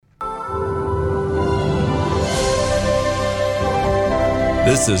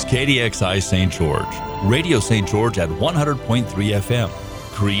This is KDXI St. George, Radio St. George at 100.3 FM.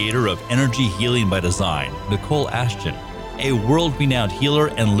 Creator of Energy Healing by Design, Nicole Ashton, a world-renowned healer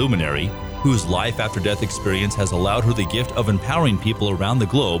and luminary whose life after death experience has allowed her the gift of empowering people around the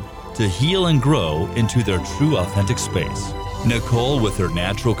globe to heal and grow into their true authentic space. Nicole, with her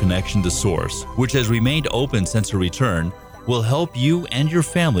natural connection to Source, which has remained open since her return, will help you and your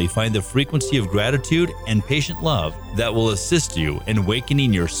family find the frequency of gratitude and patient love that will assist you in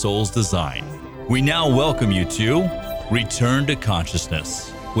awakening your soul's design. We now welcome you to Return to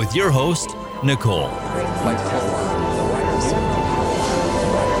Consciousness with your host, Nicole.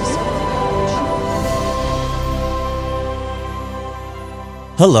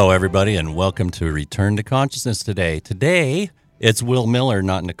 Hello, everybody, and welcome to Return to Consciousness today. Today, it's Will Miller,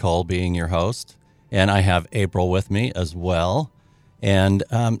 not Nicole, being your host. And I have April with me as well. And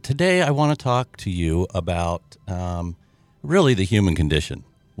today I want to talk to you about really the human condition.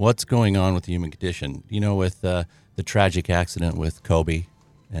 What's going on with the human condition? You know, with the tragic accident with Kobe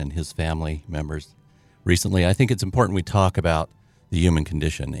and his family members recently, I think it's important we talk about the human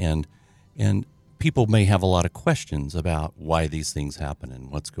condition. And people may have a lot of questions about why these things happen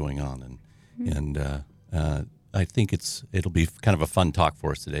and what's going on. And I think it'll be kind of a fun talk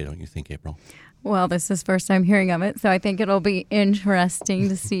for us today, don't you think, April? Well, this is first time hearing of it, so I think it'll be interesting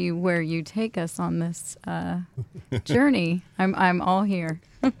to see where you take us on this journey. I'm all here.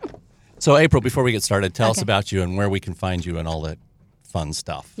 So, April, before we get started, tell us about you and where we can find you and all that fun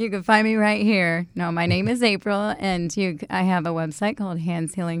stuff. You can find me right here. No, my name is April, and I have a website called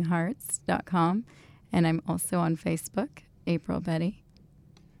handshealinghearts.com, and I'm also on Facebook, April Betty.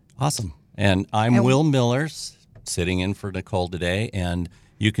 Awesome. And I'm Will Miller, sitting in for Nicole today, and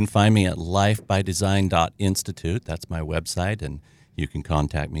you can find me at lifebydesign.institute. That's my website, and you can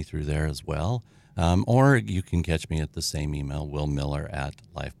contact me through there as well. Or you can catch me at the same email,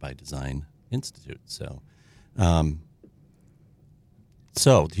 willmiller@lifebydesign.institute. So the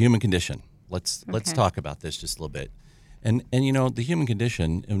human condition. Let's talk about this just a little bit. And you know, the human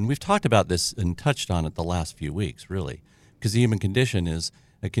condition, and we've talked about this and touched on it the last few weeks, really, because the human condition is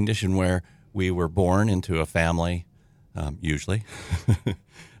a condition where we were born into a family, usually.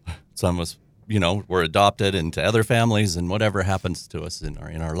 Some of us, we're adopted into other families, and whatever happens to us in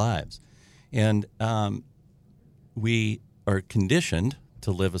our lives. And we are conditioned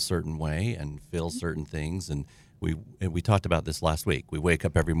to live a certain way and feel certain things. And we talked about this last week. We wake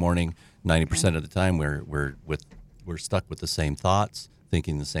up every morning. 90% of the time, we're stuck with the same thoughts,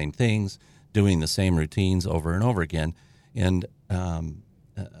 thinking the same things, doing the same routines over and over again. And a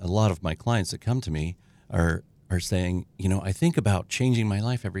lot of my clients that come to me are saying, I think about changing my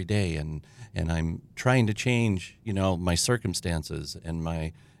life every day, and I'm trying to change, my circumstances and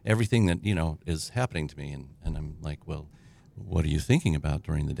my everything that, is happening to me. And I'm like, well, what are you thinking about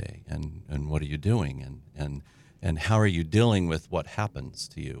during the day? And what are you doing? And how are you dealing with what happens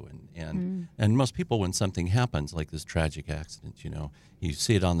to you? And most people, when something happens, like this tragic accident, you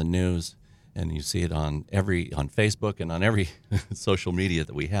see it on the news, and you see it on Facebook and on every social media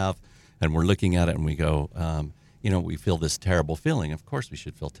that we have, and we're looking at it and we go, we feel this terrible feeling. Of course we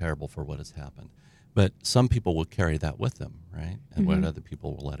should feel terrible for what has happened. But some people will carry that with them, right? And what other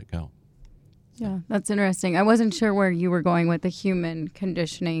people will let it go. Yeah, that's interesting. I wasn't sure where you were going with the human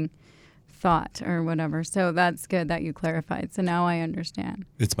conditioning thought or whatever. So that's good that you clarified. So now I understand.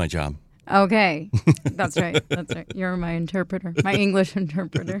 It's my job. Okay. That's right. That's right. You're my interpreter, my English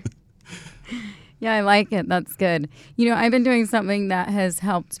interpreter. Yeah, I like it. That's good. I've been doing something that has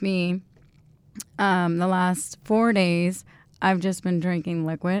helped me the last 4 days. I've just been drinking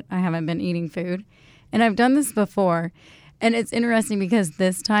liquid. I haven't been eating food. And I've done this before. And it's interesting because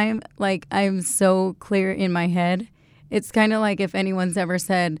this time, I'm so clear in my head. It's kind of like if anyone's ever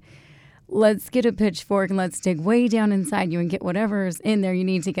said, let's get a pitchfork and let's dig way down inside you and get whatever's in there you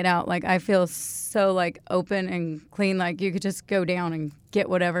need to get out. I feel so open and clean, you could just go down and get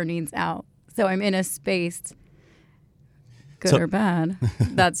whatever needs out. So I'm in a space, good or bad,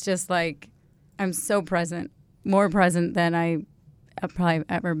 that's just I'm so present, more present than I have probably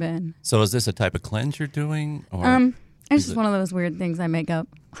ever been. So is this a type of cleanse you're doing? Or it's just one of those weird things I make up.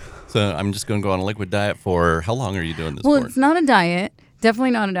 So I'm just going to go on a liquid diet for, how long are you doing this for? Well, it's not a diet.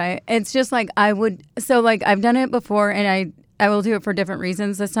 Definitely not a diet. It's just I've done it before, and I will do it for different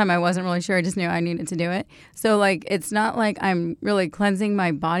reasons. This time I wasn't really sure. I just knew I needed to do it. So it's not I'm really cleansing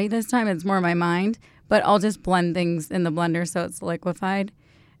my body this time. It's more my mind. But I'll just blend things in the blender so it's liquefied.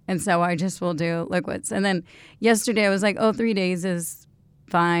 And so I just will do liquids. And then yesterday I was 3 days is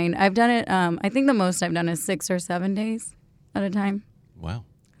fine. I've done it, I think the most I've done is 6 or 7 days at a time. Wow.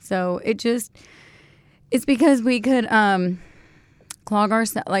 So it's because we could, clog our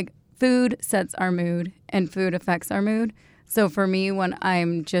like food sets our mood and food affects our mood. So for me, when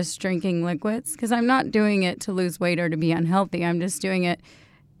I'm just drinking liquids, because I'm not doing it to lose weight or to be unhealthy, I'm just doing it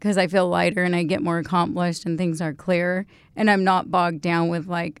because I feel lighter and I get more accomplished and things are clearer, and I'm not bogged down with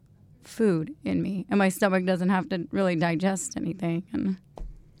like food in me, and my stomach doesn't have to really digest anything. And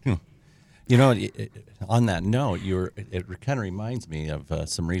you know, on that note, it kind of reminds me of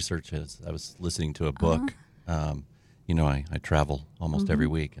some research. As I was listening to a book. You know, I travel almost every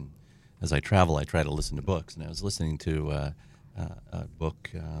week, and as I travel, I try to listen to books. And I was listening to a book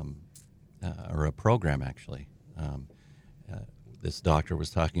or a program, actually. This doctor was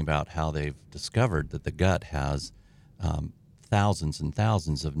talking about how they've discovered that the gut has thousands and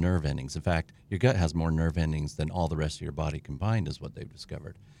thousands of nerve endings. In fact, your gut has more nerve endings than all the rest of your body combined, is what they've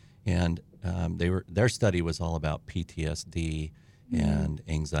discovered. And their study was all about PTSD and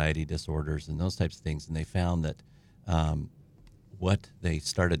anxiety disorders and those types of things. And they found that what they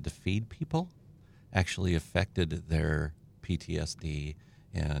started to feed people actually affected their PTSD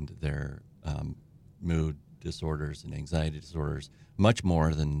and their mood disorders and anxiety disorders much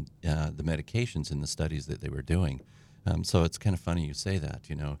more than the medications in the studies that they were doing. So it's kind of funny you say that.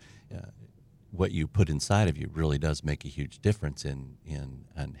 You know, what you put inside of you really does make a huge difference in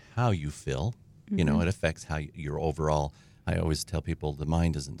how you feel. You know, it affects how your overall. I always tell people the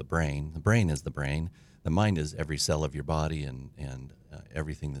mind isn't the brain. The brain is the brain. The mind is every cell of your body and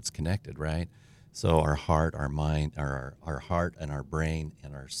everything that's connected, right? So our heart, our mind, our heart and our brain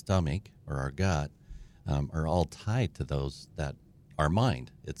and our stomach or our gut are all tied to those that our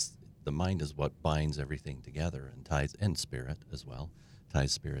mind. It's the mind is what binds everything together and ties, and spirit as well,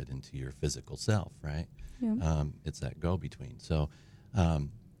 ties spirit into your physical self, right? Yeah. It's that go-between. So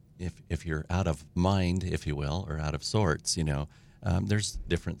if you're out of mind, if you will, or out of sorts, you know, there's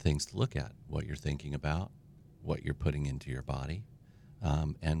different things to look at, what you're thinking about, what you're putting into your body,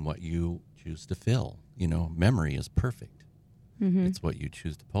 and what you choose to fill. You know, memory is perfect. It's what you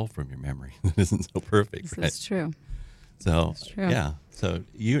choose to pull from your memory that isn't so perfect. This right? is true. So, It's true. yeah. So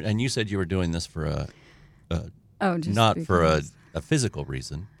you said you were doing this for Just not for because. a physical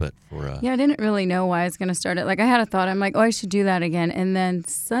reason, but for a... Yeah, I didn't really know why I was going to start it. Like, I had a thought. I'm like, oh, I should do that again. And then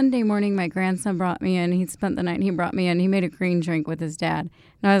Sunday morning, my grandson brought me in. He spent the night, and he brought me in. He made a green drink with his dad.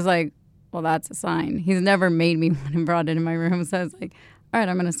 And I was like, well, that's a sign. He's never made me one and brought it in my room. So I was like, all right,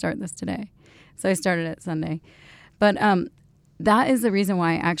 I'm going to start this today. So I started it Sunday. But that is the reason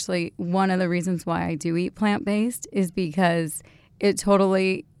why, actually, one of the reasons why I do eat plant-based is because it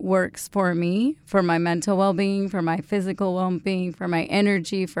totally works for me, for my mental well-being, for my physical well-being, for my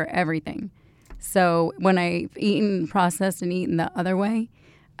energy, for everything. So when I've eaten processed and eaten the other way,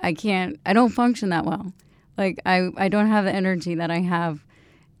 I don't function that well. Like, I don't have the energy that I have,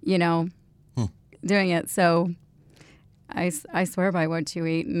 you know, doing it. So I swear by what you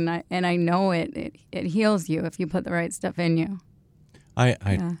eat, and I know it heals you if you put the right stuff in you.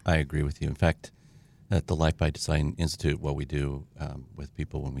 I agree with you. In fact, at the Life by Design Institute, what we do with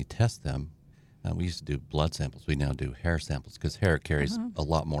people when we test them, we used to do blood samples. We now do hair samples because hair carries a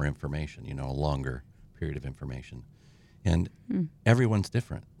lot more information, you know, a longer period of information. And everyone's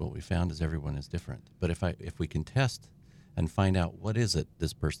different. What we found is everyone is different. But if we can test and find out what is it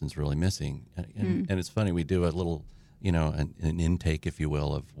this person's really missing, and it's funny, we do a little, you know, an intake, if you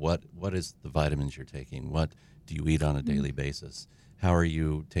will, of what is the vitamins you're taking, what do you eat on a daily basis, how are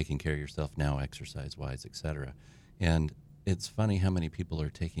you taking care of yourself now, exercise-wise, et cetera. And it's funny how many people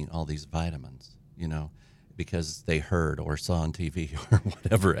are taking all these vitamins, you know, because they heard or saw on TV or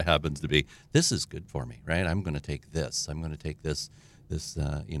whatever it happens to be. This is good for me, right? I'm going to take this. I'm going to take this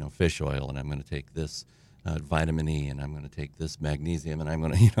you know, fish oil, and I'm going to take this vitamin E, and I'm going to take this magnesium, and I'm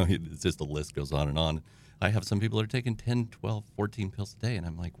going to, you know, it's just the list goes on and on. I have some people that are taking 10, 12, 14 pills a day, and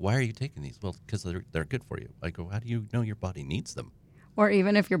I'm like, why are you taking these? Well, because they're good for you. I go, how do you know your body needs them? Or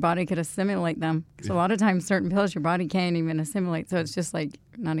even if your body could assimilate them. Because a lot of times certain pills your body can't even assimilate. So it's just like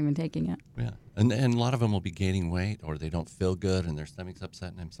not even taking it. Yeah. And a lot of them will be gaining weight, or they don't feel good and their stomach's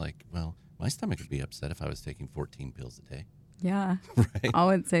upset. And I'm just like, well, my stomach would be upset if I was taking 14 pills a day. Yeah. Right. I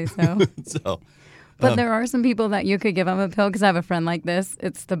would say so. So, but there are some people that you could give them a pill, because I have a friend like this.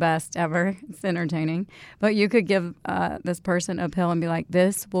 It's the best ever. It's entertaining. But you could give this person a pill and be like,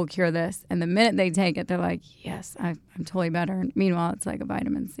 this will cure this. And the minute they take it, they're like, yes, I'm totally better. And meanwhile, it's like a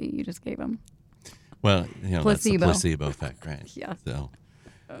vitamin C you just gave them. well, you know, Placebo. that's the placebo effect, right? Yeah. So,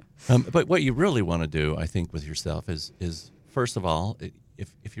 but what you really want to do, I think, with yourself is first of all,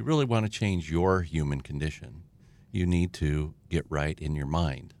 if you really want to change your human condition, you need to get right in your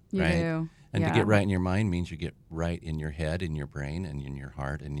mind, You right? do. And Yeah. to get right in your mind means you get right in your head, in your brain, and in your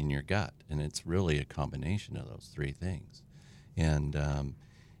heart, and in your gut. And it's really a combination of those three things. and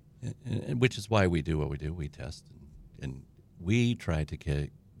which is why we do what we do. We test and we try to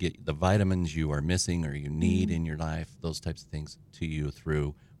get the vitamins you are missing or you need in your life, those types of things, to you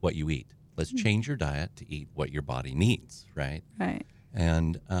through what you eat. Let's change your diet to eat what your body needs, right? Right.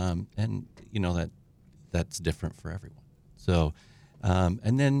 And you know that's different for everyone. So,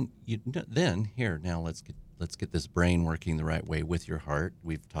 and then let's get this brain working the right way with your heart.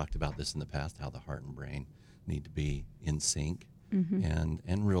 We've talked about this in the past, how the heart and brain need to be in sync,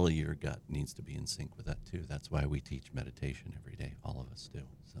 and really your gut needs to be in sync with that too. That's why we teach meditation every day. All of us do.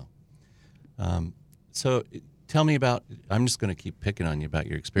 So tell me about. I'm just going to keep picking on you about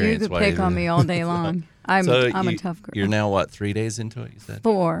your experience. You could pick on me all day long. I'm a tough girl. You're now what, 3 days into it? You said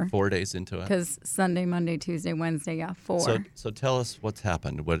 4. 4 days into it. Because Sunday, Monday, Tuesday, Wednesday, 4. So tell us what's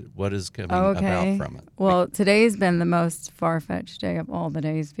happened. What is coming about from it? Well, today's been the most far-fetched day of all the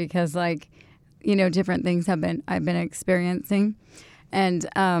days because, different things I've been experiencing, and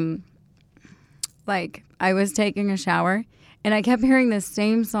I was taking a shower, and I kept hearing this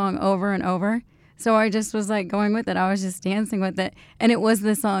same song over and over. So I just was going with it. I was just dancing with it. And it was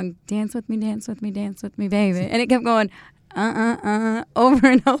the song, Dance With Me, Dance With Me, Dance With Me, Baby. And it kept going, over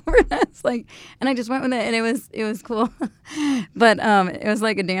and over. And I was and I just went with it, and it was cool. But it was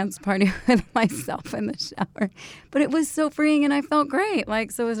like a dance party with myself in the shower. But it was so freeing, and I felt great.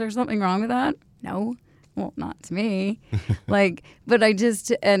 So is there something wrong with that? No. Well, not to me. But I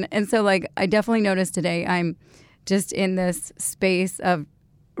just, and so I definitely noticed today I'm just in this space of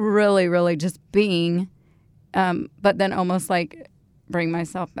really, really just being, but then almost bring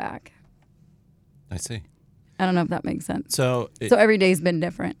myself back. I see. I don't know if that makes sense. So every day's been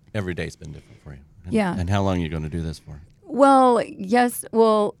different. Every day's been different for you. Yeah. And how long are you going to do this for? Well, yes.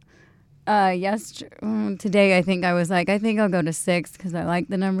 Well, today I think I was I think I'll go to 6 because I like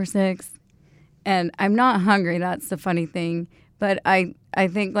the number 6. And I'm not hungry. That's the funny thing. But I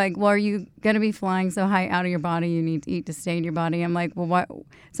think well, are you going to be flying so high out of your body? You need to eat to stay in your body. I'm well, what?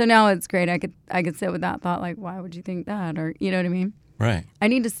 So now it's great. I could sit with that thought. Why would you think that? Or you know what I mean? Right. I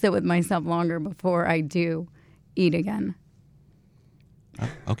need to sit with myself longer before I do eat again. Oh,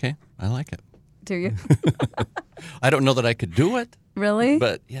 okay, I like it. Do you? I don't know that I could do it. Really?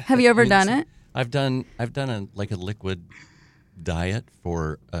 But yeah. Have you ever done it? I've done a liquid diet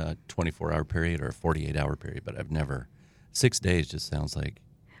for a 24-hour period or a 48-hour period, but I've never. 6 days just sounds like.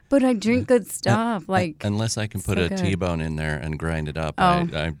 But I drink good stuff. Unless I can put so a good. T-bone in there and grind it up,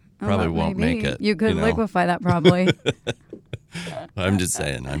 I probably won't make it. You could liquefy that probably. I'm just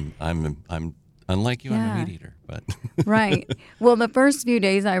saying. I'm unlike you. I'm a meat eater, but. Right. Well, the first few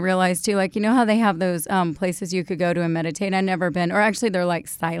days I realized too, how they have those places you could go to and meditate. I've never been, or actually they're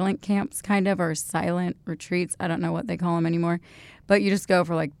silent camps kind of, or silent retreats. I don't know what they call them anymore. But you just go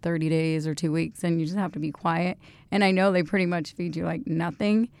for 30 days or 2 weeks, and you just have to be quiet. And I know they pretty much feed you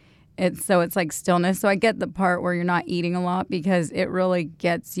nothing. It's stillness. So I get the part where you're not eating a lot because it really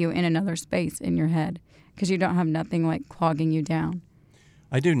gets you in another space in your head because you don't have nothing clogging you down.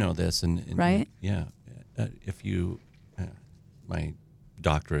 I do know this, and right? Yeah. If you, my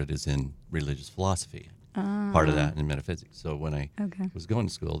doctorate is in religious philosophy. Part of that in metaphysics. So when I was going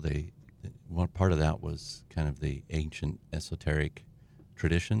to school, one part of that was kind of the ancient esoteric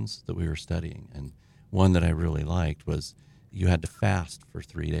traditions that we were studying. And one that I really liked was you had to fast for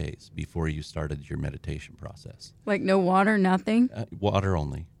 3 days before you started your meditation process. No water, nothing? Water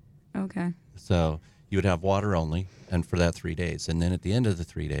only. Okay. So you would have water only, and for that 3 days. And then at the end of the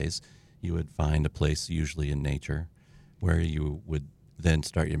 3 days, you would find a place, usually in nature, where you would then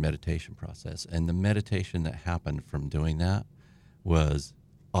start your meditation process. And the meditation that happened from doing that was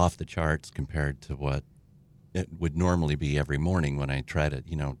off the charts compared to what it would normally be every morning when I try to,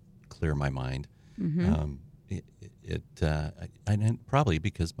 clear my mind. Mm-hmm. And probably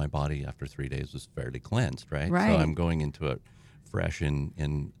because my body after 3 days was fairly cleansed, right? So I'm going into it fresh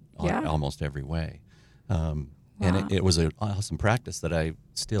in almost every way. Wow. And it was an awesome practice that I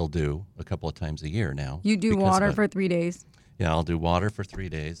still do a couple of times a year now. You do water for 3 days? Yeah, I'll do water for 3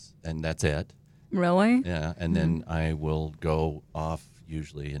 days, and that's it. Really? Yeah, and then I will go off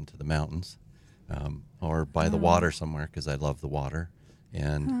usually into the mountains or by the water somewhere because I love the water,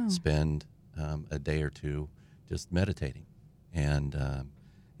 and spend a day or two just meditating. And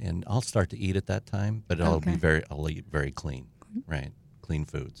I'll start to eat at that time, but I'll eat very clean, right? Clean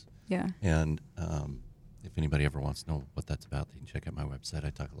foods. Yeah. And if anybody ever wants to know what that's about, they can check out my website.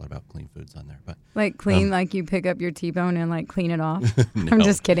 I talk a lot about clean foods on there. But clean, you pick up your T-bone and clean it off? No. I'm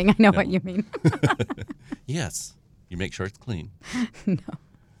just kidding. I know what you mean. Yes. You make sure it's clean. No.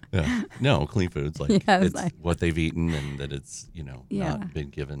 Yeah. No, clean foods, it's what they've eaten and that it's, not been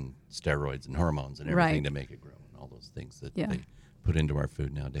given steroids and hormones and everything to make it grow. all those things that Yeah. they put into our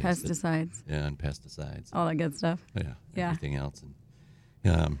food nowadays. Pesticides, And pesticides. all that good stuff. Yeah. Everything else.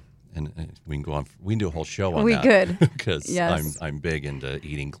 And we can go on. We can do a whole show on We that. could. Because Yes. I'm big into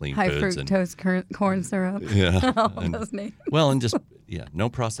eating clean High foods. fructose corn syrup. Yeah. all and- those names. Well, and just, no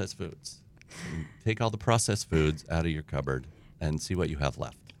processed foods. And take all the processed foods out of your cupboard and see what you have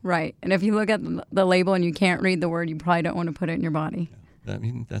left. Right. And if you look at the label and you can't read the word, you probably don't want to put it in your body. I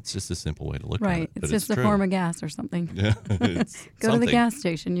mean, that's just a simple way to look at Right. it. It's but just a true. form of gas or something. Yeah. It's Go to something. the gas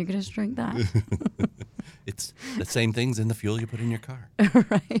station. You could just drink that. It's the same things in the fuel you put in your car.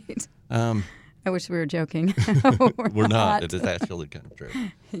 Right. I wish we were joking. We're not. It is actually kind of true.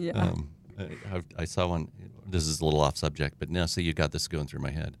 Yeah. I saw one. This is a little off subject, but now see, you got this going through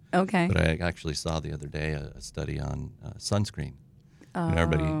my head. Okay. But I actually saw the other day a study on sunscreen. And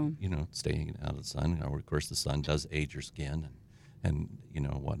everybody, staying out of the sun. Of course, the sun does age your skin and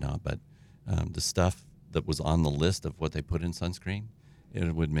whatnot. But the stuff that was on the list of what they put in sunscreen,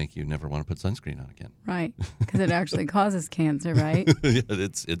 it would make you never want to put sunscreen on again. Right. Because it actually causes cancer, right? Yeah,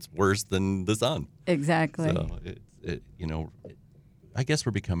 it's worse than the sun. Exactly. So I guess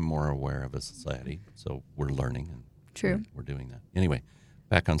we're becoming more aware of a society. So we're learning and True. we're doing that. Anyway,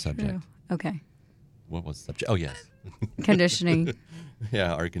 back on subject. True. Okay. What was the subject? Oh, yes. Conditioning.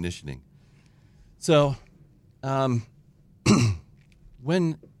 Yeah, our conditioning. So,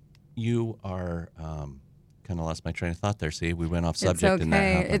 when you are kind of lost my train of thought there. See, we went off subject It's and that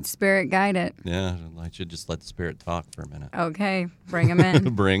okay. happened. It's spirit guided. Yeah, I should just let the spirit talk for a minute. Okay. Bring them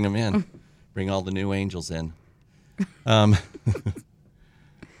in. Bring them in. Bring all the new angels in.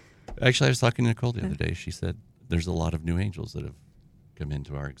 Actually, I was talking to Nicole the other day. She said there's a lot of new angels that have come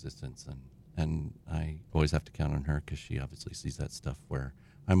into our existence, and I always have to count on her because she obviously sees that stuff where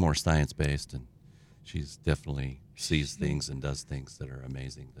I'm more science-based, and she's definitely sees things and does things that are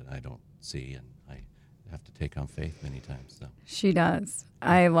amazing that I don't see, and I have to take on faith many times. So She does.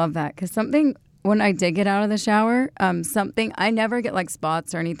 I love that because when I did get out of the shower, I never get like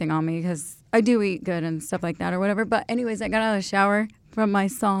spots or anything on me because I do eat good and stuff like that or whatever. But anyways, I got out of the shower from my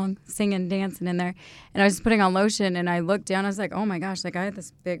song, singing, dancing in there, and I was putting on lotion, and I looked down. I was like, oh my gosh, like I had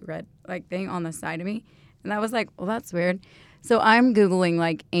this big red like thing on the side of me, and I was like, well, that's weird. So I'm Googling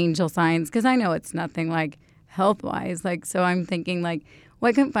like angel signs because I know it's nothing like health wise. Like, so I'm thinking like, well,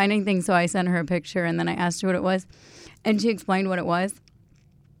 I couldn't find anything, so I sent her a picture, and then I asked her what it was, and she explained what it was.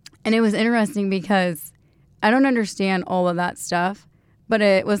 And it was interesting because I don't understand all of that stuff, but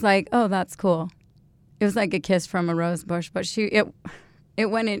it was like, oh, that's cool. It was like a kiss from a rose bush, but she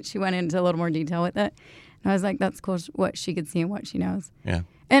went into a little more detail with it. And I was like, that's cool what she could see and what she knows. yeah,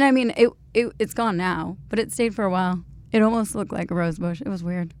 And I mean, it's gone now, but it stayed for a while. It almost looked like a rose bush. It was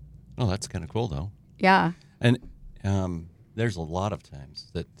weird. oh, that's kind of cool though. Yeah. And there's a lot of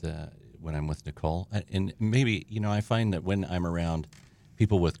times that when I'm with Nicole, and maybe, I find that when I'm around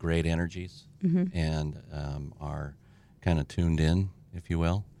people with great energies and are kind of tuned in, if you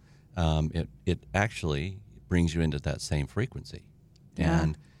will, it actually brings you into that same frequency. Yeah.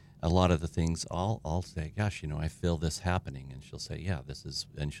 And a lot of the things I'll say, gosh, I feel this happening. And she'll say, yeah, this is,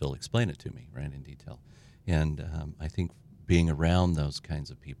 and she'll explain it to me, right, in detail. And I think being around those kinds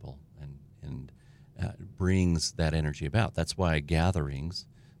of people and brings that energy about. That's why gatherings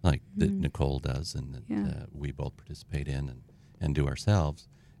like that Nicole does and that we both participate in and do ourselves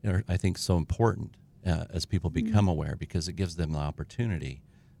are, I think, so important as people become aware, because it gives them the opportunity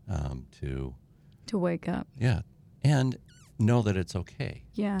to wake up. yeah, and know that it's okay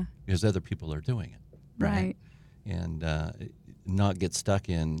Yeah. because other people are doing it, Right. and not get stuck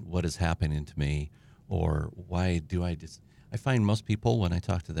in what is happening to me or why do I just. I find most people, when I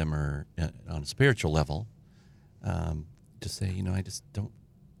talk to them, are on a spiritual level, just say, I just don't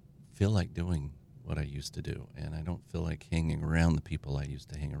feel like doing what I used to do, and I don't feel like hanging around the people I used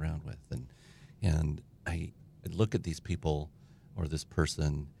to hang around with, and I look at these people or this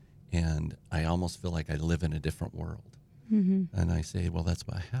person, and I almost feel like I live in a different world. And I say, well, that's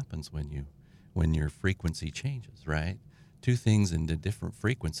what happens when your frequency changes, right? Two things in a different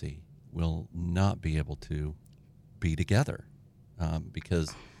frequency will not be able to be together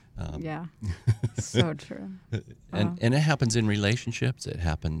because Yeah. So true. and it happens in relationships. It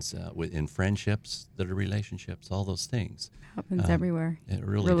happens in friendships that are relationships. All those things Happens everywhere. it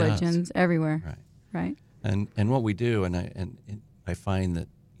really Religions does. everywhere. Right. Right. And what we do, and I find that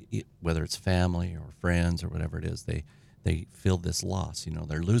whether it's family or friends or whatever it is, they feel this loss.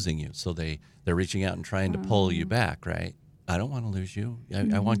 They're losing you, so they're reaching out and trying to pull you back. Right? I don't want to lose you.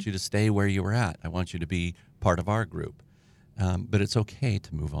 I want you to stay where you were at. I want you to be part of our group. But it's okay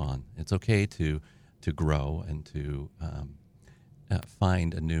to move on. It's okay to grow and to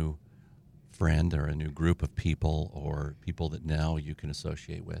find a new friend or a new group of people or people that now you can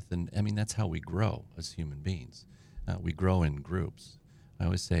associate with. And I mean, that's how we grow as human beings. We grow in groups. I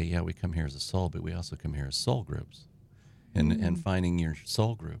always say, yeah, we come here as a soul, but we also come here as soul groups. And finding your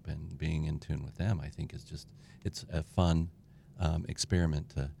soul group and being in tune with them, I think is just, it's a fun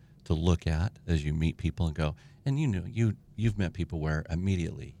experiment to look at as you meet people and go, and you've met people where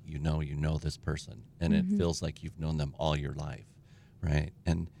immediately you know this person, and it feels like you've known them all your life, right?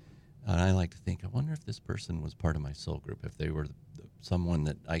 And I like to think, I wonder if this person was part of my soul group, if they were someone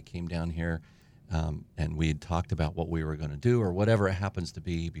that I came down here and we had talked about what we were going to do or whatever it happens to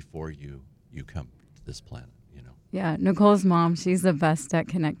be before you come to this planet, Yeah, Nicole's mom, she's the best at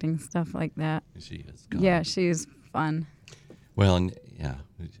connecting stuff like that. She is. Yeah, she's fun. Well, and yeah,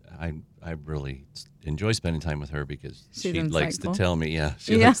 I really enjoy spending time with her because she likes to tell me. Yeah,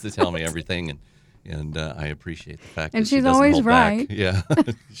 she likes to tell me everything, and I appreciate the fact that she doesn't always hold right. back. Yeah,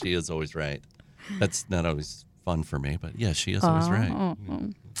 she is always right. That's not always fun for me, but yeah, she is always right.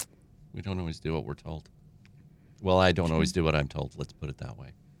 We don't always do what we're told. Well, I don't always do what I'm told. Let's put it that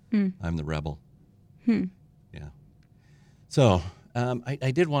way. I'm the rebel. Yeah. So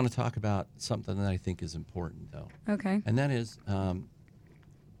I did want to talk about something that I think is important, though. Okay. And that is,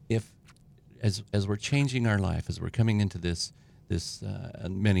 if as we're changing our life, as we're coming into this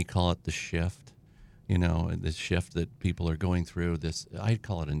many call it the shift, this shift that people are going through. This I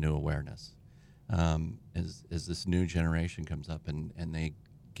call it a new awareness. As this new generation comes up and they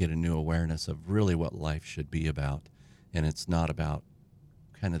get a new awareness of really what life should be about, and it's not about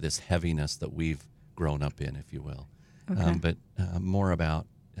kind of this heaviness that we've grown up in, if you will. Okay. But more about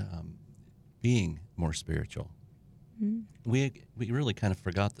being more spiritual. We really kind of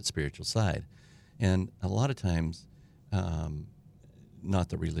forgot the spiritual side, and a lot of times, not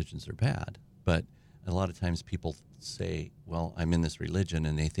that religions are bad, but a lot of times people say, "Well, I'm in this religion,"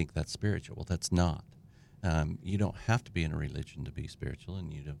 and they think that's spiritual. Well, that's not. You don't have to be in a religion to be spiritual,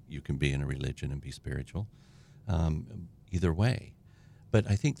 and you can be in a religion and be spiritual. Either way. But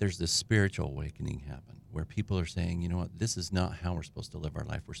I think there's this spiritual awakening happen where people are saying, you know what, this is not how we're supposed to live our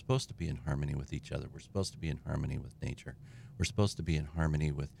life. We're supposed to be in harmony with each other. We're supposed to be in harmony with nature. We're supposed to be in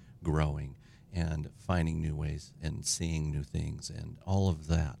harmony with growing and finding new ways and seeing new things and all of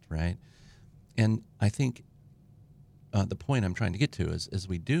that, right? And I think the point I'm trying to get to is as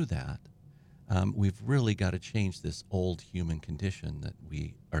we do that, we've really got to change this old human condition that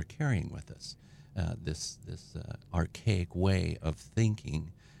we are carrying with us. This archaic way of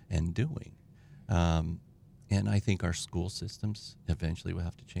thinking and doing. And I think our school systems eventually will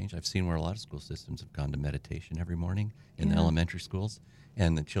have to change. I've seen where a lot of school systems have gone to meditation every morning in the elementary schools,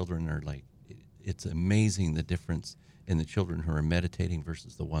 and the children are like, it's amazing the difference in the children who are meditating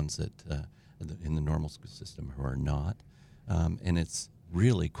versus the ones that in the normal school system who are not. And it's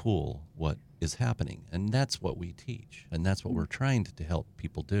really cool what is happening. And that's what we teach. And that's what we're trying to help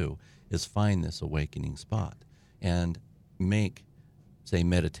people do, is find this awakening spot and make, say,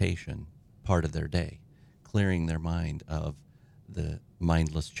 meditation part of their day, clearing their mind of the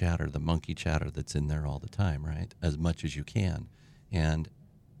mindless chatter, the monkey chatter that's in there all the time, right? As much as you can. And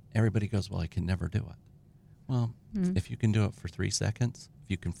everybody goes, well, I can never do it. Well, if you can do it for 3 seconds,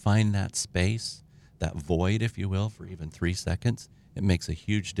 if you can find that space, that void, if you will, for even 3 seconds, it makes a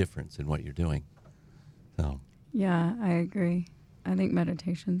huge difference in what you're doing. So. Yeah, I agree. I think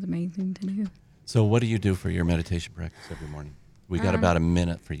meditation's amazing to do. So what do you do for your meditation practice every morning? We got about a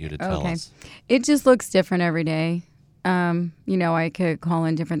minute for you to tell us. It just looks different every day. I could call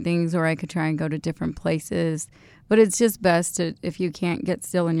in different things, or I could try and go to different places. But it's just best to, if you can't get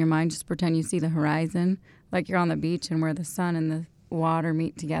still in your mind, just pretend you see the horizon, like you're on the beach and where the sun and the water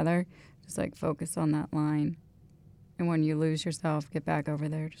meet together. Just like focus on that line. And when you lose yourself, get back over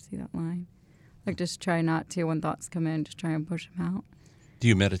there to see that line. Like just try not to, when thoughts come in, just try and push them out. Do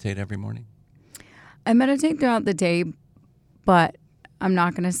you meditate every morning? I meditate throughout the day, but I'm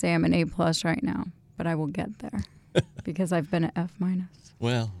not going to say I'm an A+ right now, but I will get there because I've been at F-.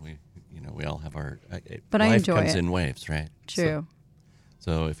 Well, we all have our. But life I enjoy comes it. in waves, right? True.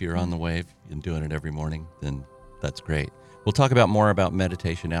 So if you're on the wave and doing it every morning, then that's great. We'll talk about more about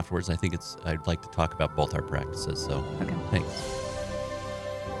meditation afterwards. I'd like to talk about both our practices. So thanks.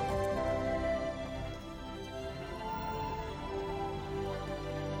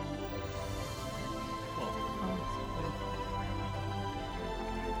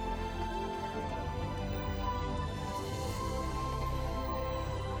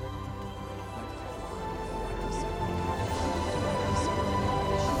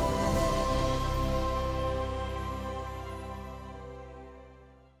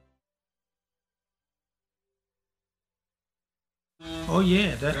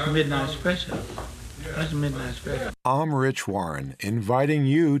 yeah, that's the midnight special. That's the midnight special. I'm Rich Warren, inviting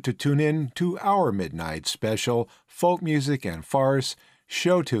you to tune in to our midnight special, folk music and farce,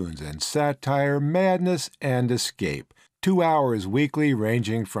 show tunes and satire, madness and escape. 2 hours weekly,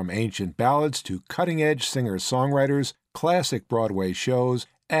 ranging from ancient ballads to cutting-edge singer-songwriters, classic Broadway shows,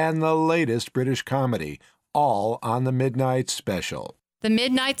 and the latest British comedy, all on the Midnight Special. The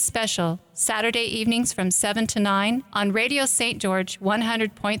Midnight Special, Saturday evenings from 7 to 9 on Radio St. George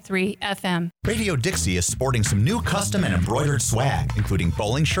 100.3 FM. Radio Dixie is sporting some new custom and embroidered swag, including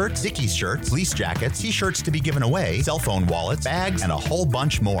bowling shirts, Dickies shirts, fleece jackets, t-shirts to be given away, cell phone wallets, bags, and a whole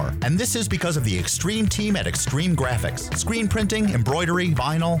bunch more. And this is because of the Extreme team at Extreme Graphics. Screen printing, embroidery,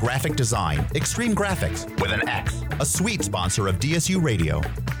 vinyl, graphic design. Extreme Graphics, with an X. A sweet sponsor of DSU Radio.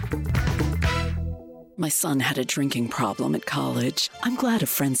 My son had a drinking problem at college. I'm glad a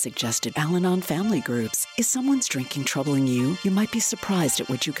friend suggested Al-Anon family groups. Is someone's drinking troubling you? You might be surprised at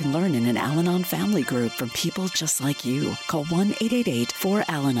what you can learn in an Al-Anon family group from people just like you. Call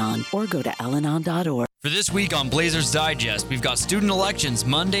 1-888-4-AL-ANON or go to alanon.org. For this week on Blazers Digest, we've got student elections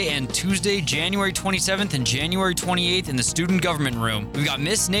Monday and Tuesday, January 27th and January 28th in the Student Government Room. We've got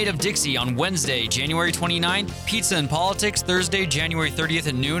Miss Native Dixie on Wednesday, January 29th, Pizza and Politics Thursday, January 30th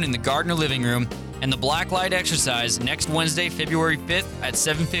at noon in the Gardner Living Room, and the Blacklight Exercise next Wednesday, February 5th at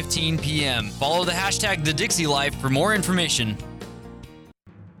 7:15 p.m. Follow the hashtag #TheDixieLife for more information.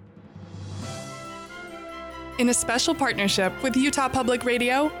 In a special partnership with Utah Public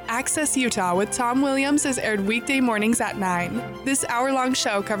Radio, Access Utah with Tom Williams is aired weekday mornings at 9. This hour-long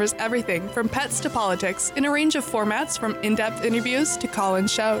show covers everything from pets to politics in a range of formats from in-depth interviews to call-in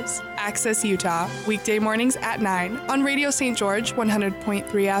shows. Access Utah, weekday mornings at 9 on Radio St. George 100.3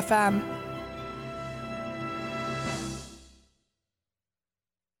 FM.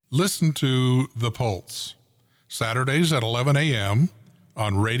 Listen to The Pulse, Saturdays at 11 a.m.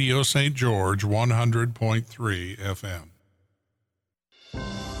 on Radio St. George 100.3 FM.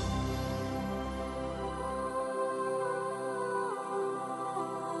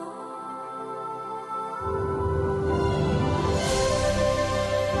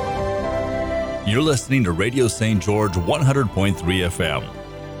 You're listening to Radio St. George 100.3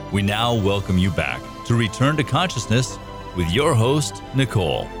 FM. We now welcome you back to Return to Consciousness with your host,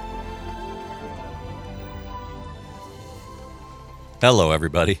 Nicole. Hello,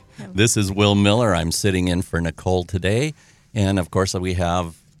 everybody. Hello. This is Will Miller. I'm sitting in for Nicole today. And, of course, we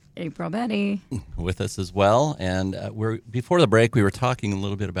have April Betty with us as well. And before the break, we were talking a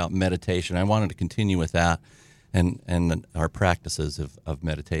little bit about meditation. I wanted to continue with that and our practices of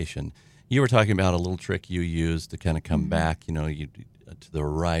meditation. You were talking about a little trick you use to kind of come back, to the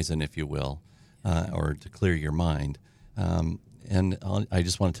horizon, if you will, or to clear your mind. I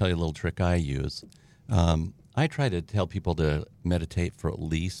just want to tell you a little trick I use. I try to tell people to meditate for at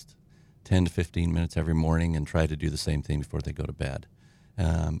least 10 to 15 minutes every morning and try to do the same thing before they go to bed.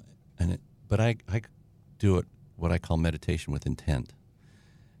 But I do it what I call meditation with intent.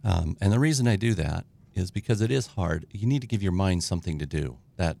 And the reason I do that is because it is hard. You need to give your mind something to do,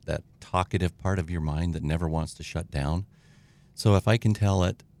 that talkative part of your mind that never wants to shut down. So if I can tell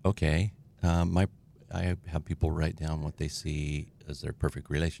it, okay, I have people write down what they see as their perfect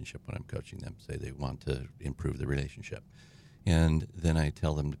relationship when I'm coaching them. Say they want to improve the relationship. And then I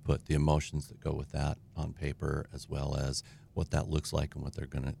tell them to put the emotions that go with that on paper, as well as what that looks like and what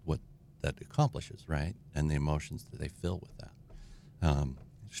that accomplishes, right? And the emotions that they feel with that.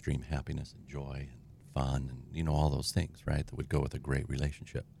 Extreme happiness and joy and fun and, all those things, right, that would go with a great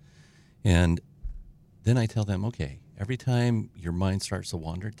relationship. And then I tell them, okay, every time your mind starts to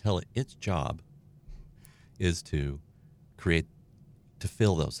wander, tell it its job is to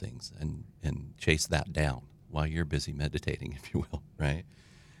fill those things and chase that down while you're busy meditating, if you will, right?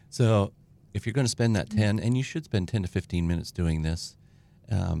 So if you're going to spend that 10, and you should spend 10 to 15 minutes doing this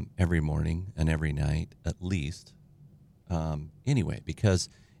every morning and every night at least, anyway, because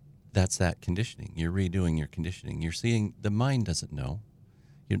that's that conditioning. You're redoing your conditioning. You're seeing the mind doesn't know.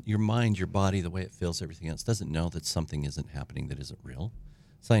 Your mind, your body, the way it feels, everything else doesn't know that something isn't happening that isn't real.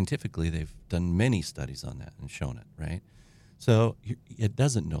 Scientifically, they've done many studies on that and shown it, right? So it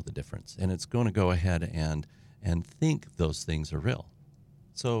doesn't know the difference, and it's going to go ahead and think those things are real.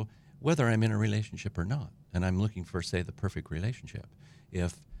 So whether I'm in a relationship or not, and I'm looking for, say, the perfect relationship,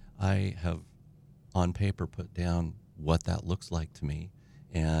 if I have on paper put down what that looks like to me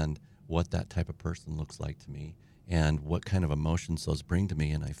and what that type of person looks like to me and what kind of emotions those bring to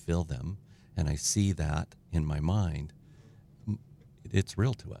me, and I feel them, and I see that in my mind, it's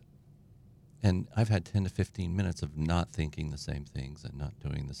real to it. And I've had 10 to 15 minutes of not thinking the same things and not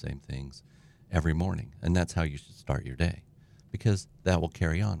doing the same things every morning. And that's how you should start your day. because that will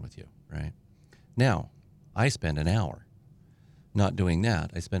carry on with you, right? Now, I spend an hour not doing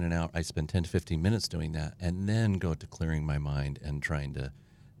that. I spend 10 to 15 minutes doing that, and then go to clearing my mind and trying to,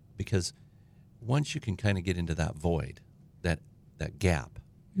 because once you can kind of get into that void, that gap,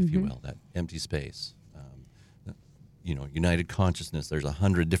 if you will, that empty space, united consciousness, there's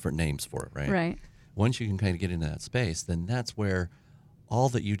 100 different names for it, right? Right. Once you can kind of get into that space, then that's where all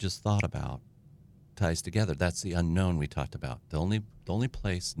that you just thought about ties together. That's the unknown we talked about. The only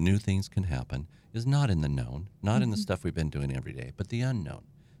place new things can happen is not in the known, not in the stuff we've been doing every day, but the unknown,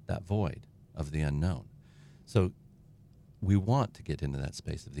 that void of the unknown. So we want to get into that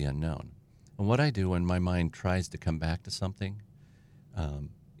space of the unknown. And what I do when my mind tries to come back to something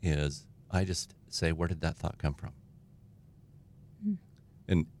is I just say, where did that thought come from?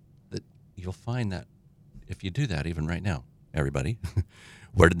 And you'll find that if you do that, even right now, everybody,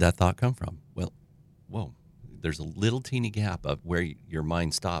 where did that thought come from? Well, whoa, there's a little teeny gap of where your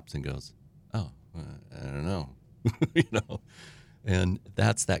mind stops and goes, oh, I don't know, and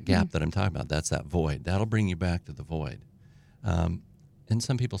that's that gap that I'm talking about. That's that void. That'll bring you back to the void. And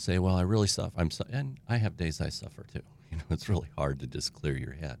some people say, well, I really suffer. And I have days I suffer too. It's really hard to just clear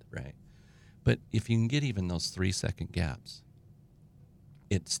your head, right? But if you can get even those 3-second gaps,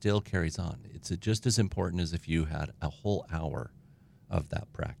 it still carries on. It's just as important as if you had a whole hour of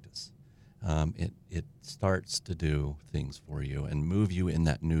that practice. It starts to do things for you and move you in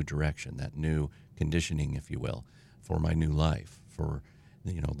that new direction, that new conditioning, if you will, for my new life, for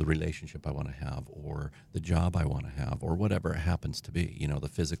the relationship I want to have, or the job I want to have, or whatever it happens to be. The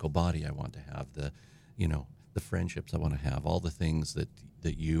physical body I want to have, the friendships I want to have, all the things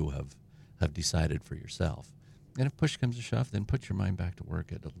that you have decided for yourself. And if push comes to shove, then put your mind back to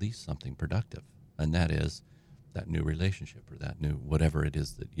work at least something productive, and that is that new relationship or that new whatever it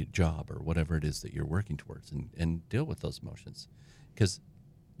is, job or whatever it is that you're working towards, and deal with those emotions, because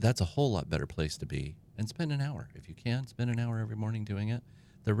that's a whole lot better place to be. And spend an hour. If you can, spend an hour every morning doing it.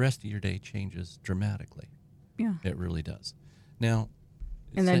 The rest of your day changes dramatically. Yeah. It really does. Now,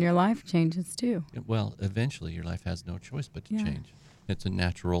 and then your life changes too. Well, eventually your life has no choice but to change. It's a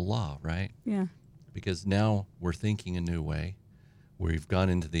natural law, right? Yeah. Because now we're thinking a new way. We've gone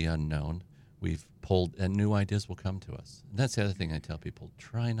into the unknown. We've pulled, and new ideas will come to us. And that's the other thing I tell people.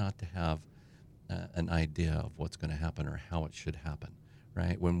 Try not to have an idea of what's going to happen or how it should happen,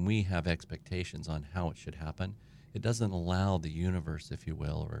 right? When we have expectations on how it should happen, it doesn't allow the universe, if you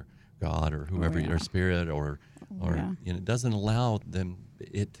will, or God or whoever, your spirit, or it doesn't allow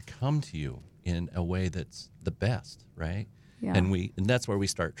it to come to you in a way that's the best, right? Yeah. And that's where we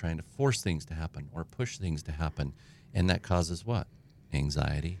start trying to force things to happen or push things to happen, and that causes what?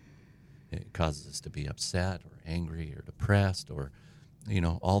 Anxiety. It causes us to be upset or angry or depressed or,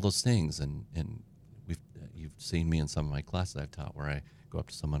 all those things. And you've seen me in some of my classes I've taught where I go up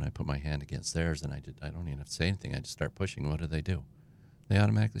to someone, I put my hand against theirs, and I don't even have to say anything. I just start pushing. What do? They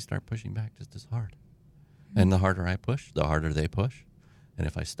automatically start pushing back just as hard. Mm-hmm. And the harder I push, the harder they push. And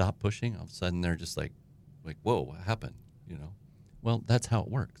if I stop pushing, all of a sudden they're just like, whoa, what happened? Well, that's how it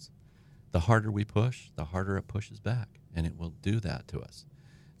works. The harder we push, the harder it pushes back, and it will do that to us.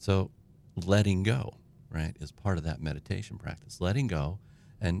 So letting go, right, is part of that meditation practice. Letting go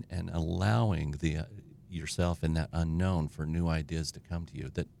and allowing yourself in that unknown for new ideas to come to you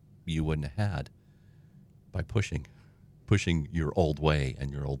that you wouldn't have had by pushing your old way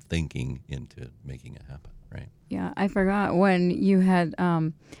and your old thinking into making it happen, right? Yeah, I forgot when you had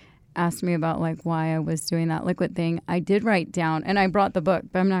asked me about why I was doing that liquid thing. I did write down, and I brought the book,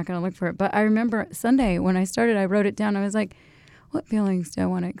 but I'm not going to look for it. But I remember Sunday when I started, I wrote it down. I was like, what feelings do I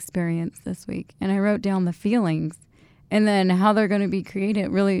want to experience this week? And I wrote down the feelings. And then how they're going to be created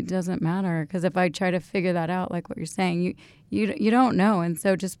really doesn't matter, because if I try to figure that out, like what you're saying, you don't know. And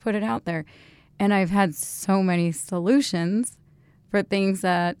so just put it out there. And I've had so many solutions for things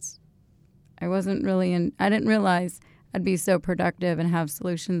that I wasn't really in. I didn't realize I'd be so productive and have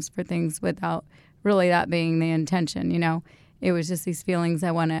solutions for things without really that being the intention. It was just these feelings.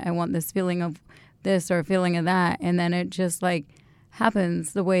 I want this feeling of this or a feeling of that. And then it just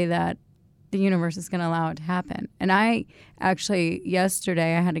happens the way that the universe is going to allow it to happen. And I actually,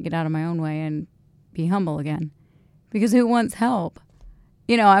 yesterday, I had to get out of my own way and be humble again, because who wants help?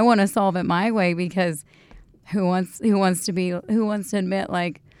 I want to solve it my way, because who wants to admit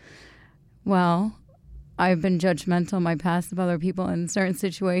well, I've been judgmental in my past of other people in certain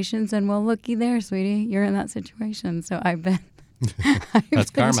situations, and well, looky there, sweetie, you're in that situation. So I've been that's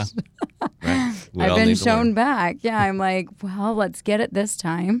karma. Right. I've been shown back. Yeah, I'm well, let's get it this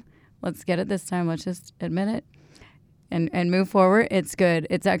time. Let's just admit it and move forward. It's good.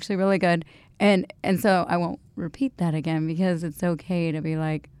 It's actually really good. And so I won't repeat that again because it's okay to be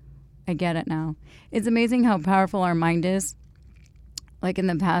like, I get it now. It's amazing how powerful our mind is. Like in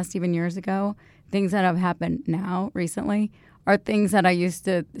the past, even years ago, things that have happened now recently are things that I used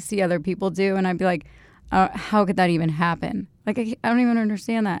to see other people do. And I'd be like, how could that even happen? Like, I don't even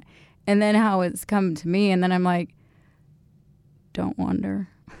understand that. And then how it's come to me. And then I'm like, don't wonder.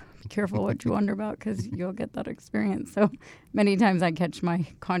 Be careful what you wonder about because you'll get that experience. So many times I catch my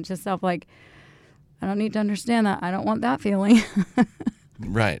conscious self like, I don't need to understand that. I don't want that feeling.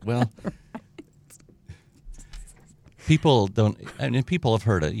 Right. Well, people don't, I mean, people have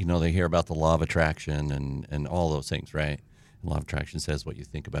heard it, you know, they hear about the law of attraction and all those things, right? The law of attraction says what you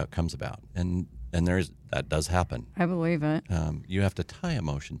think about comes about. And that does happen. I believe it. You have to tie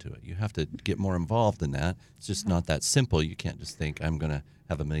emotion to it. You have to get more involved in that. It's just not that simple. You can't just think, I'm going to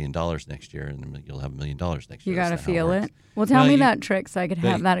have $1 million next year and you'll have $1 million next year. You got to feel it. Well, tell me that trick so I could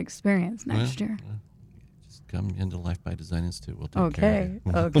have that experience next year. Just come into Life by Design Institute. We'll take care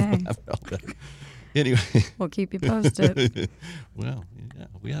of you. Okay. Anyway. We'll keep you posted. Well, yeah,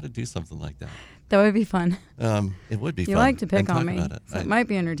 we ought to do something like that. That would be fun. It would be fun. You like to pick on me, so it might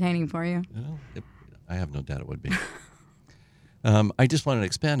be entertaining for you. I have no doubt it would be. I just wanted to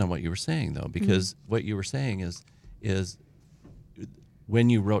expand on what you were saying, though, because what you were saying is when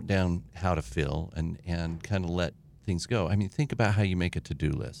you wrote down how to feel and kind of let things go. I mean, think about how you make a to-do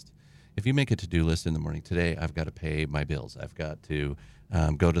list. If you make a to-do list in the morning, today I've got to pay my bills. I've got to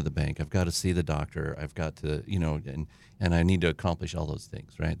go to the bank. I've got to see the doctor. I've got to, and I need to accomplish all those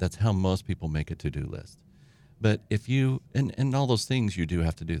things, right? That's how most people make a to-do list. But if you, and all those things you do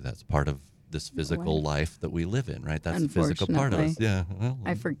have to do, that's part of this physical life that we live in, right? That's the physical part of us. Yeah. Well,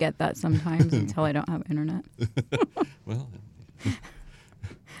 I forget that sometimes until I don't have internet. Well,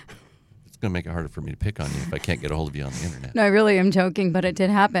 it's going to make it harder for me to pick on you if I can't get a hold of you on the internet. No, I really am joking, but it did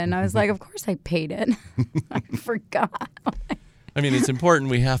happen. I was like, of course I paid it. I forgot. I mean, it's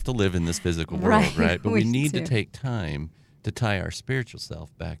important we have to live in this physical world, right? But we need to take time to tie our spiritual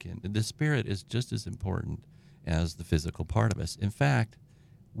self back in. The spirit is just as important as the physical part of us. In fact,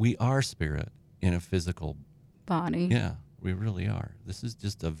 we are spirit in a physical body. Yeah, we really are. This is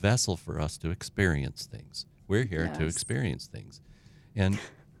just a vessel for us to experience things. We're here to experience things.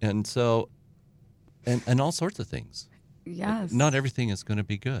 And so, and all sorts of things. Yes. Not everything is going to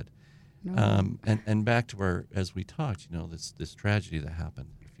be good. No. And back to where, as we talked, this tragedy that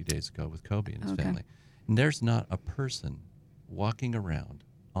happened a few days ago with Kobe and his family. And there's not a person walking around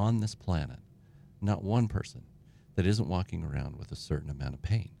on this planet, not one person, that isn't walking around with a certain amount of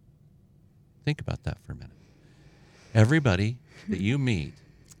pain. Think about that for a minute. Everybody that you meet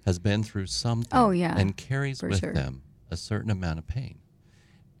has been through something and carries with them a certain amount of pain.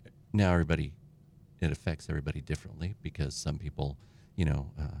 Now, it affects everybody differently because some people,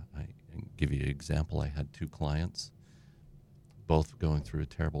 I give you an example. I had 2 clients, both going through a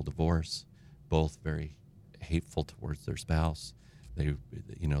terrible divorce, both very hateful towards their spouse.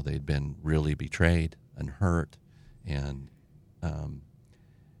 They'd been really betrayed and hurt, and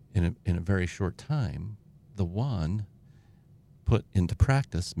in a very short time, the one put into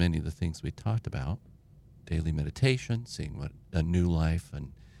practice many of the things we talked about: daily meditation, seeing what a new life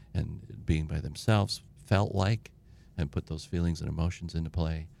and being by themselves felt like, and put those feelings and emotions into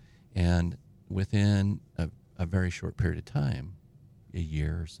play. And within a very short period of time, a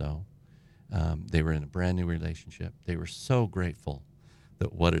year or so, they were in a brand new relationship. They were so grateful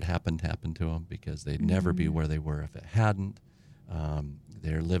that what had happened to them, because they'd never be where they were if it hadn't.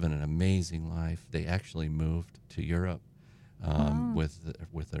 They're living an amazing life. They actually moved to Europe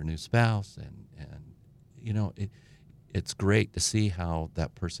with their new spouse, and it's great to see how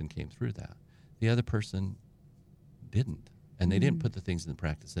that person came through that. The other person didn't, and they didn't put the things into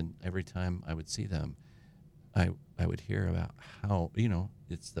practice. And every time I would see them, I would hear about how,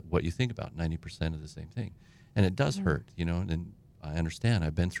 it's what you think about, 90% of the same thing. And it does hurt, and I understand.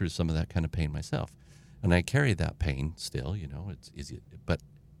 I've been through some of that kind of pain myself. And I carry that pain still, it's easy, but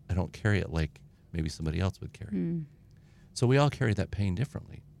I don't carry it like maybe somebody else would carry. So we all carry that pain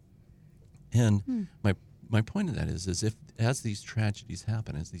differently. And my point of that is if, as these tragedies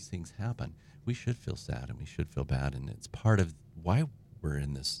happen, as these things happen, we should feel sad and we should feel bad. And it's part of why we're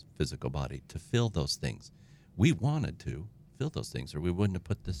in this physical body, to feel those things. We wanted to feel those things, or we wouldn't have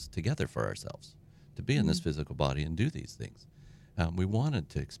put this together for ourselves, to be in this physical body and do these things. We wanted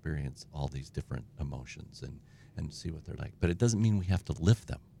to experience all these different emotions and see what they're like. But it doesn't mean we have to live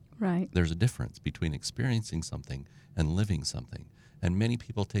them. Right. There's a difference between experiencing something and living something. And many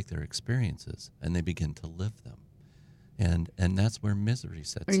people take their experiences and they begin to live them. And that's where misery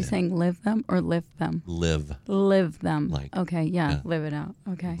sets in. Are you saying live them or lift them? Live. Live them. Like, okay, yeah, live it out.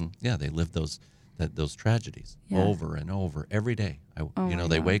 Okay. Mm-hmm. Yeah, they live those tragedies over and over every day.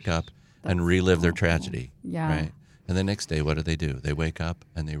 They wake up and relive their tragedy. Yeah. Right. And the next day, what do? They wake up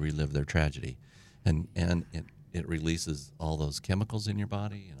and they relive their tragedy, and it releases all those chemicals in your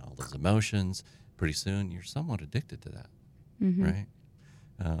body and all those emotions. Pretty soon, you're somewhat addicted to that, right?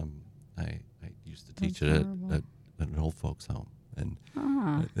 I used to teach it at an old folks' home, and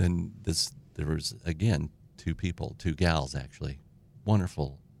there was again two gals actually,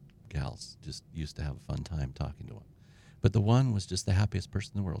 wonderful gals, just used to have a fun time talking to them. But the one was just the happiest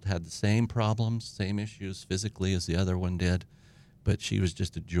person in the world, had the same problems, same issues physically as the other one did, but she was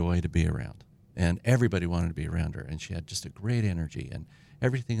just a joy to be around. And everybody wanted to be around her, and she had just a great energy, and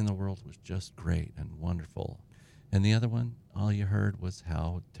everything in the world was just great and wonderful. And the other one, all you heard was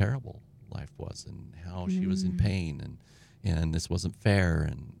how terrible life was and how she was in pain, and this wasn't fair,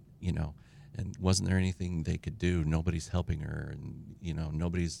 and and wasn't there anything they could do? Nobody's helping her, and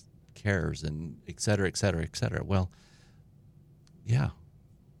nobody's cares, and et cetera, et cetera, et cetera. Well, yeah,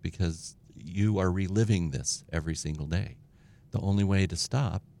 because you are reliving this every single day. The only way to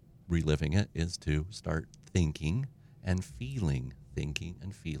stop reliving it is to start thinking and feeling, thinking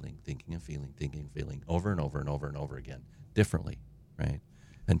and feeling, thinking and feeling, thinking and feeling over and over and over and over again, differently, right?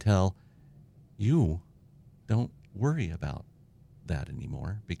 Until you don't worry about that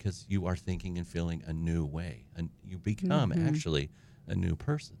anymore, because you are thinking and feeling a new way, and you become actually a new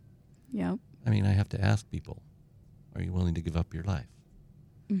person. Yep. I mean, I have to ask people, are you willing to give up your life?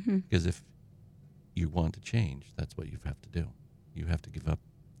 Because if you want to change, that's what you have to do. You have to give up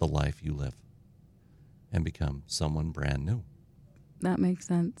the life you live and become someone brand new. That makes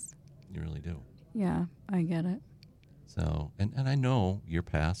sense. You really do. Yeah, I get it. So, and I know your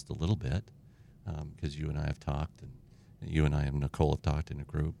past a little bit, because you and I have talked, and you and I and Nicole have talked in a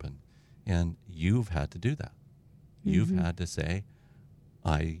group, and you've had to do that. You've had to say,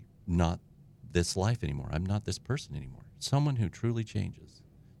 I'm not this life anymore. I'm not this person anymore. Someone who truly changes,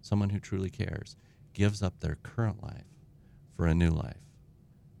 someone who truly cares, gives up their current life for a new life.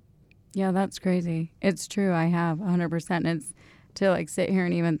 Yeah, that's crazy. It's true. I have 100%. It's to sit here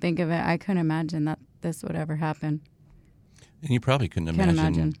and even think of it. I couldn't imagine that this would ever happen. And you probably couldn't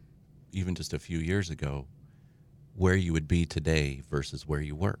imagine, even just a few years ago, where you would be today versus where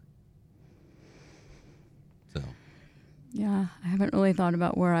you were. So. Yeah, I haven't really thought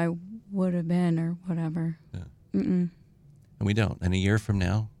about where I would have been or whatever. Yeah. And we don't. And a year from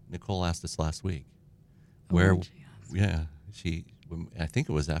now, Nicole asked us last week, where? I think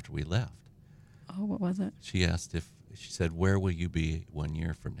it was after we left. Oh, what was it? She said, where will you be 1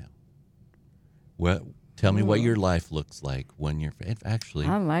 year from now? Tell me what your life looks like 1 year. Actually,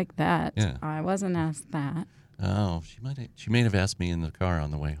 I like that. Yeah. I wasn't asked that. Oh, she may have asked me in the car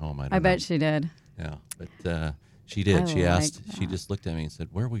on the way home. I bet she did. Yeah, but she did. She asked. She just looked at me and said,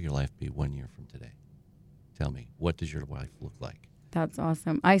 where will your life be 1 year from today? Tell me, what does your life look like? That's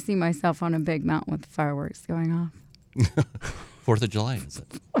awesome. I see myself on a big mountain with fireworks going off. 4th of July, is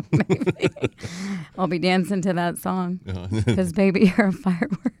it? Maybe. I'll be dancing to that song. Because, baby, you're a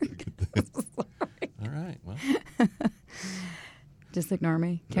firework. All right. Well. Just ignore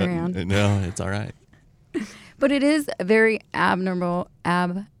me. Carry on. No, it's all right. But it is very admirable. How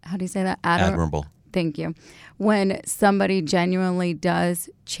do you say that? Admirable. Thank you. When somebody genuinely does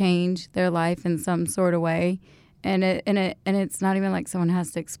change their life in some sort of way, and it's not even like someone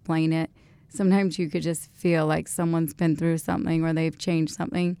has to explain it. Sometimes you could just feel like someone's been through something or they've changed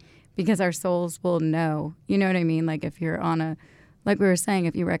something, because our souls will know. You know what I mean? Like if you're like we were saying,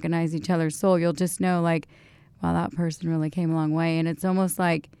 if you recognize each other's soul, you'll just know like, wow, that person really came a long way. And it's almost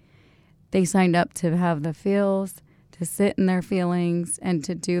like they signed up to have the feels, to sit in their feelings, and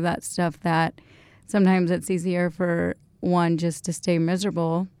to do that stuff that sometimes it's easier for one just to stay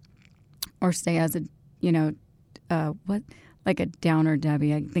miserable or stay as a, like a downer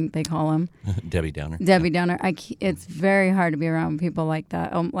Debbie, I think they call them. Debbie Downer. Debbie Downer. It's very hard to be around people like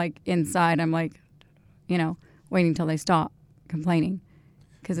that. Like inside, I'm like, waiting till they stop complaining,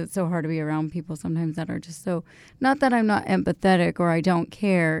 because it's so hard to be around people sometimes that are just so, not that I'm not empathetic or I don't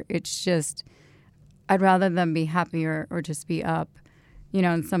care. It's just, I'd rather them be happier or just be up,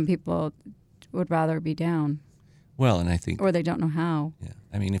 and some people would rather be down. Well, and I think... Or they don't know how. Yeah.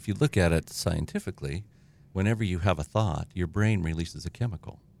 I mean, if you look at it scientifically, whenever you have a thought, your brain releases a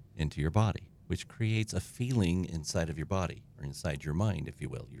chemical into your body, which creates a feeling inside of your body, or inside your mind, if you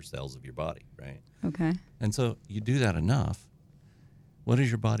will, your cells of your body, right? Okay. And so you do that enough, what does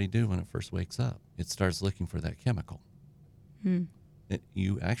your body do when it first wakes up? It starts looking for that chemical.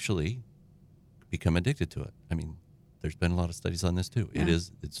 You actually become addicted to it. I mean, there's been a lot of studies on this too. Yeah.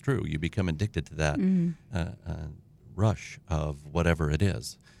 It's true. You become addicted to that rush of whatever it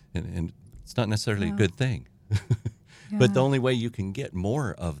is, and it's not necessarily a good thing. But the only way you can get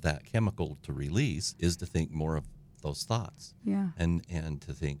more of that chemical to release is to think more of those thoughts, and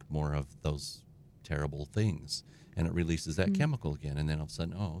to think more of those terrible things, and it releases that chemical again, and then all of a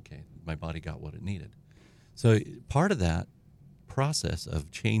sudden, oh, okay, my body got what it needed. So part of that process of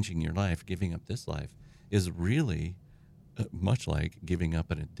changing your life, giving up this life, is really much like giving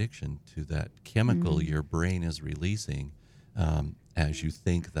up an addiction to that chemical your brain is releasing as you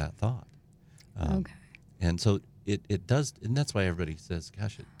think that thought. And so it does, and that's why everybody says,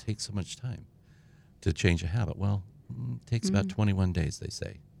 gosh, it takes so much time to change a habit. Well, it takes about 21 days, they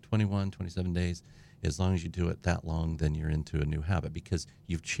say. 21, 27 days. As long as you do it that long, then you're into a new habit because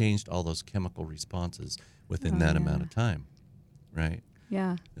you've changed all those chemical responses within that amount of time, right?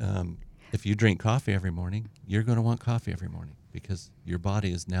 Yeah. If you drink coffee every morning, you're going to want coffee every morning because your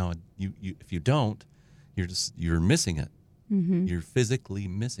body is now, if you don't, you're missing it. You're physically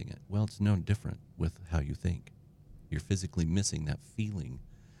missing it. Well, it's no different with how you think. You're physically missing that feeling,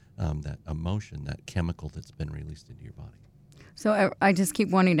 that emotion, that chemical that's been released into your body. So I just keep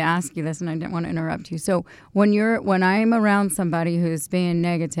wanting to ask you this, and I didn't want to interrupt you. So when I'm around somebody who's being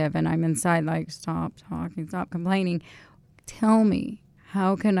negative, and I'm inside like, stop talking, stop complaining, tell me,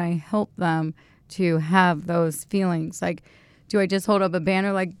 how can I help them to have those feelings? Like, do I just hold up a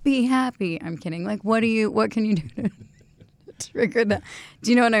banner like, be happy? I'm kidding. Like, what can you do to trigger that? Do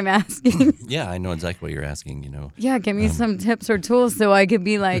you know what I'm asking? Yeah, I know exactly what you're asking, Yeah, give me some tips or tools so I could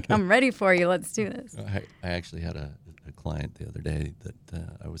be like, I'm ready for you. Let's do this. I actually had a client the other day that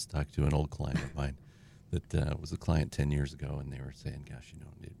I was talking to, an old client of mine that was a client 10 years ago, and they were saying, gosh,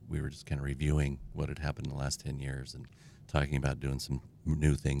 we were just kind of reviewing what had happened in the last 10 years and talking about doing some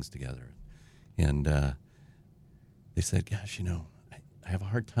new things together. And they said, gosh, I have a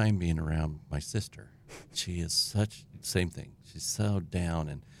hard time being around my sister. She is same thing. She's so down,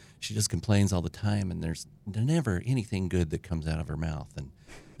 and she just complains all the time, and there's never anything good that comes out of her mouth.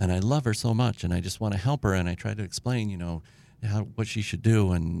 And I love her so much, and I just want to help her, and I try to explain, what she should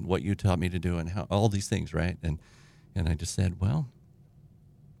do and what you taught me to do and how all these things, right? And I just said, well,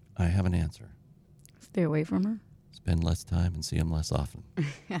 I have an answer. Stay away from her. Spend less time and see them less often.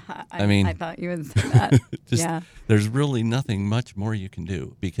 I thought you would say that. There's really nothing much more you can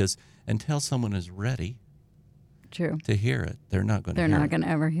do because until someone is ready to hear it, they're not going to hear it. They're not going to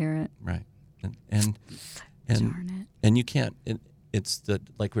ever hear it. Right. And you can't, it's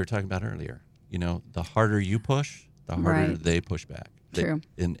like we were talking about earlier, the harder you push, the harder they push back. True.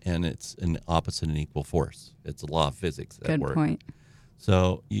 And it's an opposite and equal force. It's a law of physics at work. Good point.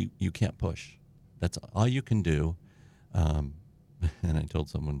 So you can't push. That's all you can do. And I told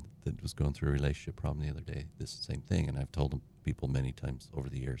someone that was going through a relationship problem the other day, this same thing, and I've told people many times over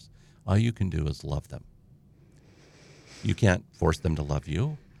the years, all you can do is love them. You can't force them to love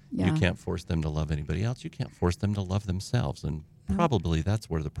you. Yeah. You can't force them to love anybody else. You can't force them to love themselves. And probably that's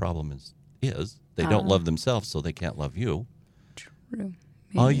where the problem is. They don't love themselves, so they can't love you. True.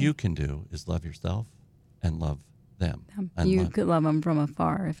 Maybe. All you can do is love yourself and love them. You could love them from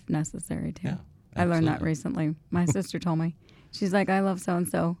afar if necessary, too. Yeah, I learned that recently. My sister told me. She's like, I love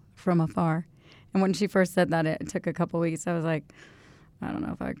so-and-so from afar. And when she first said that, it took a couple weeks. I was like, I don't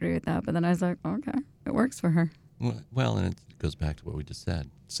know if I agree with that. But then I was like, okay, it works for her. Well, and it goes back to what we just said.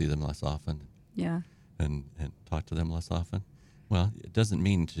 See them less often. Yeah. And talk to them less often. Well, it doesn't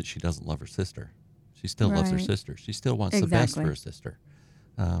mean she doesn't love her sister. She still loves her sister. She still wants the best for her sister.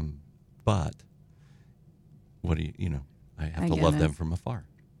 But what do I have to love them from afar.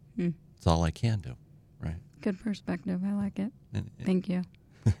 It's all I can do, right? Good perspective. I like it. Thank you.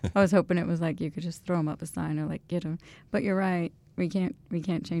 I was hoping it was like you could just throw them up a sign or like get them. But you're right. We can't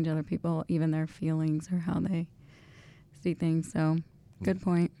change other people, even their feelings or how they see things. So good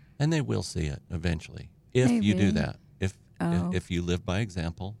point. And they will see it eventually if you do that. If you live by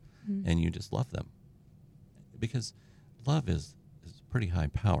example and you just love them. Because love is pretty high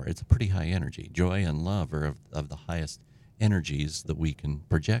power. It's a pretty high energy. Joy and love are of the highest energies that we can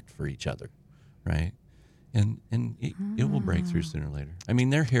project for each other, right? And it will break through sooner or later. I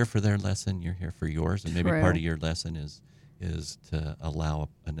mean, they're here for their lesson. You're here for yours. And maybe part of your lesson is to allow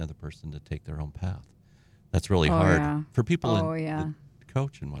another person to take their own path. That's really hard for people in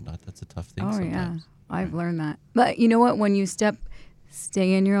coach and whatnot. That's a tough thing sometimes. I've learned that. But you know what? When you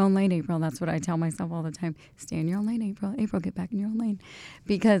stay in your own lane, April. That's what I tell myself all the time. Stay in your own lane, April. April, get back in your own lane.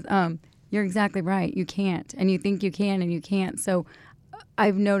 Because you're exactly right. You can't. And you think you can and you can't. So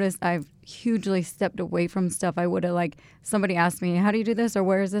I've noticed I've hugely stepped away from stuff. I would have, like, somebody asked me, how do you do this, or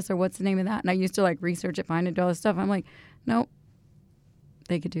where is this, or what's the name of that? And I used to, like, research it, find it, do all this stuff. I'm like, nope,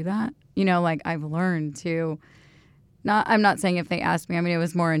 they could do that. You know, like, I've learned to I'm not saying if they asked me, I mean, it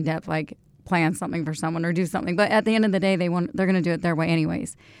was more in depth, like plan something for someone or do something. But at the end of the day, they're going to do it their way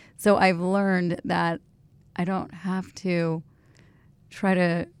anyways. So I've learned that I don't have to try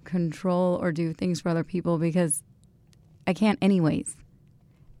to control or do things for other people because I can't anyways.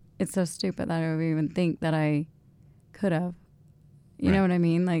 It's so stupid that I would even think that I could have. You know what I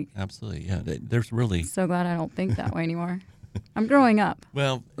mean? Like, absolutely, yeah. There's really so glad I don't think that way anymore. I'm growing up.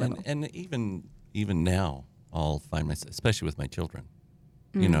 Well, and even now, I'll find myself, especially with my children,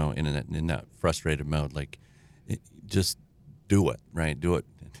 you know, in that frustrated mode, like, just do it, right? Do it.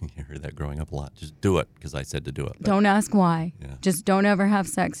 You heard that growing up a lot. Just do it because I said to do it. But, don't ask why. Yeah. Just don't ever have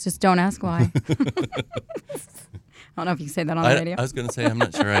sex. Just don't ask why. I don't know if you say that on the radio. I was going to say, I'm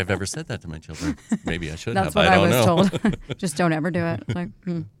not sure I've ever said that to my children. Maybe I should have. That's what I was know. told. Just don't ever do it. Like,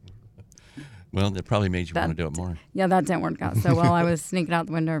 Well, it probably made you want to do it more. Yeah, that didn't work out so well. I was sneaking out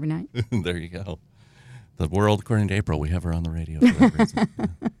the window every night. There you go. The world, according to April, we have her on the radio for that reason.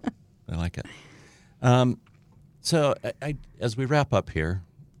 I like it. So I as we wrap up here,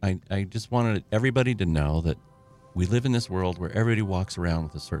 I just wanted everybody to know that we live in this world where everybody walks around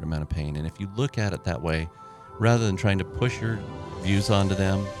with a certain amount of pain. And if you look at it that way, rather than trying to push your views onto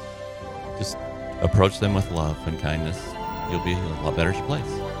them, just approach them with love and kindness. You'll be in a lot better place.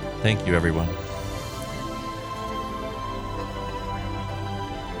 Thank you, everyone.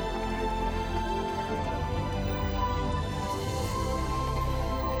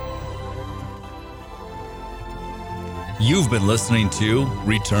 You've been listening to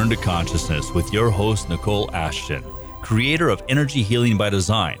Return to Consciousness with your host, Nicole Ashton, creator of Energy Healing by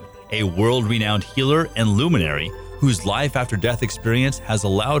Design, a world-renowned healer and luminary whose life after death experience has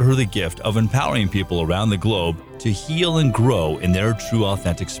allowed her the gift of empowering people around the globe to heal and grow in their true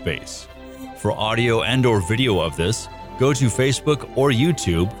authentic space. For audio and or video of this, go to Facebook or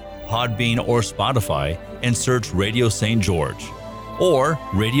YouTube, Podbean or Spotify, and search Radio St. George or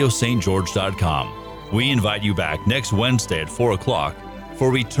radiostgeorge.com. We invite you back next Wednesday at 4 o'clock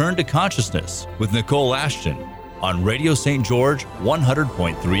for Return to Consciousness with Nicole Ashton on Radio St. George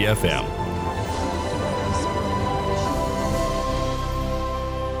 100.3 FM.